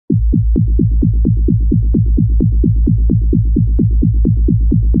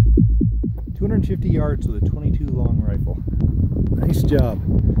250 yards with a 22 long rifle. Nice job.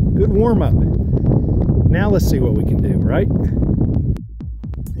 Good warm-up. Now let's see what we can do, right?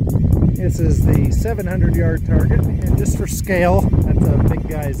 This is the 700-yard target, and just for scale, that's a big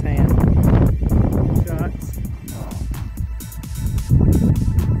guy's hand. Shots.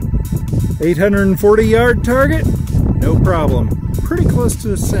 840-yard target, no problem. Pretty close to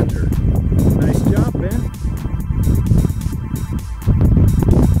the center. Nice job, Ben.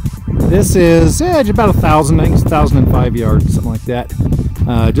 This is about 1,000, I think it's 1,005 yards, something like that.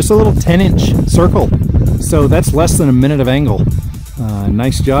 Just a little 10-inch circle, so that's less than a minute of angle.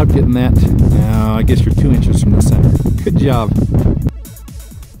 Nice job getting that. Now I guess you're 2 inches from the center. Good job.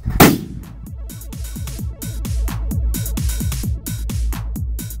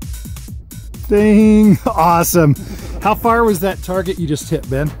 Dang, awesome. How far was that target you just hit,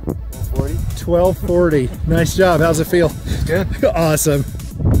 Ben? 1240. 1240. Nice job. How's it feel? Good. Awesome.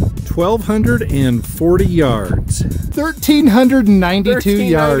 1,240 yards. 1,392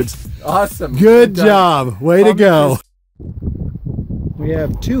 yards. Awesome. Good job. Way to go. We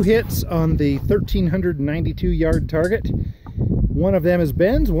have 2 hits on the 1,392 yard target. One of them is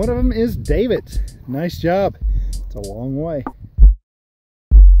Ben's, one of them is David's. Nice job. It's a long way.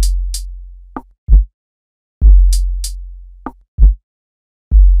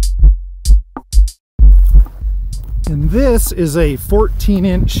 And this is a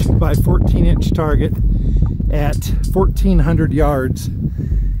 14-inch by 14-inch target at 1,400 yards.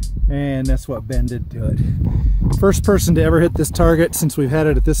 And that's what Ben did to it. First person to ever hit this target since we've had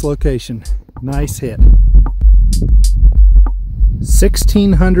it at this location. Nice hit.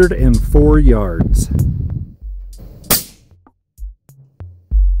 1,604 yards.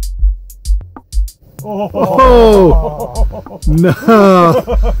 Oh, no.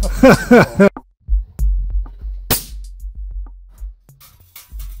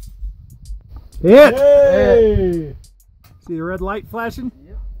 Hit! Hey. See the red light flashing?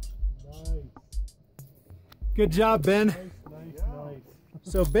 Yep. Nice. Good job, Ben. Nice.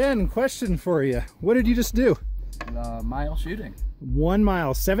 So Ben, question for you. What did you just do? Mile shooting. 1 mile,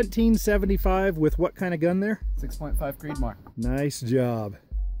 1775 with what kind of gun there? 6.5 Creedmoor. Nice job.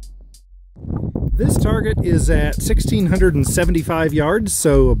 This target is at 1,675 yards,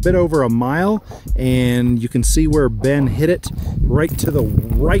 so a bit over a mile, and you can see where Ben hit it right to the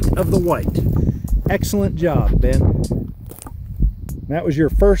right of the white. Excellent job, Ben. That was your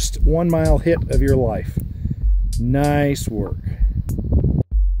first 1 mile hit of your life. Nice work.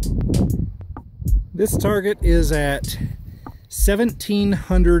 This target is at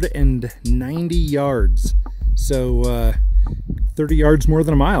 1,790 yards, so 30 yards more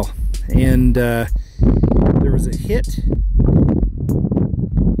than a mile. And there was a hit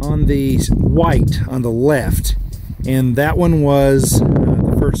on the white on the left, and that one was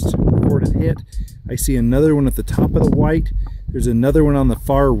the first recorded hit. I see another one at the top of the white. There's another one on the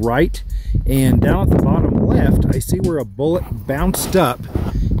far right, and down at the bottom left I see where a bullet bounced up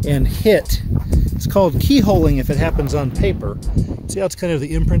and hit. It's called keyholing if it happens on paper. See how it's kind of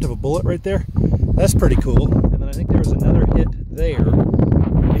the imprint of a bullet right there? That's pretty cool. And then I think there was another hit there.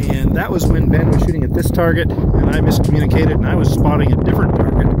 And that was when Ben was shooting at this target, and I miscommunicated, and I was spotting a different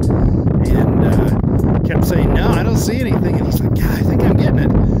target. And kept saying, no, I don't see anything. And he's like, yeah, I think I'm getting it.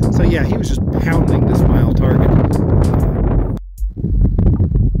 So yeah, he was just pounding this mile target.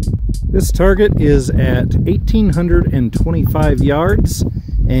 This target is at 1,825 yards,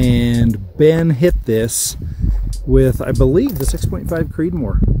 and Ben hit this with, I believe, the 6.5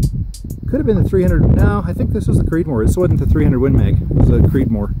 Creedmoor. Could have been the 300. No, I think this was the Creedmoor. This wasn't the 300 Win Mag. It was a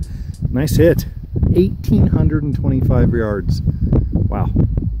Creedmoor. Nice hit. 1,825 yards. Wow.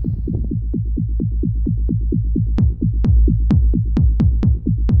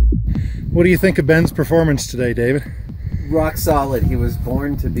 What do you think of Ben's performance today, David? Rock solid. He was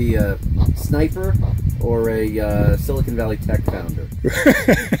born to be a sniper or a Silicon Valley tech founder.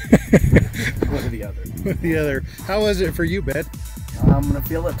 One or the other. One or the other. How was it for you, Ben? I'm going to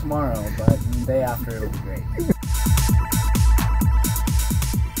feel it tomorrow, but the day after it'll be great.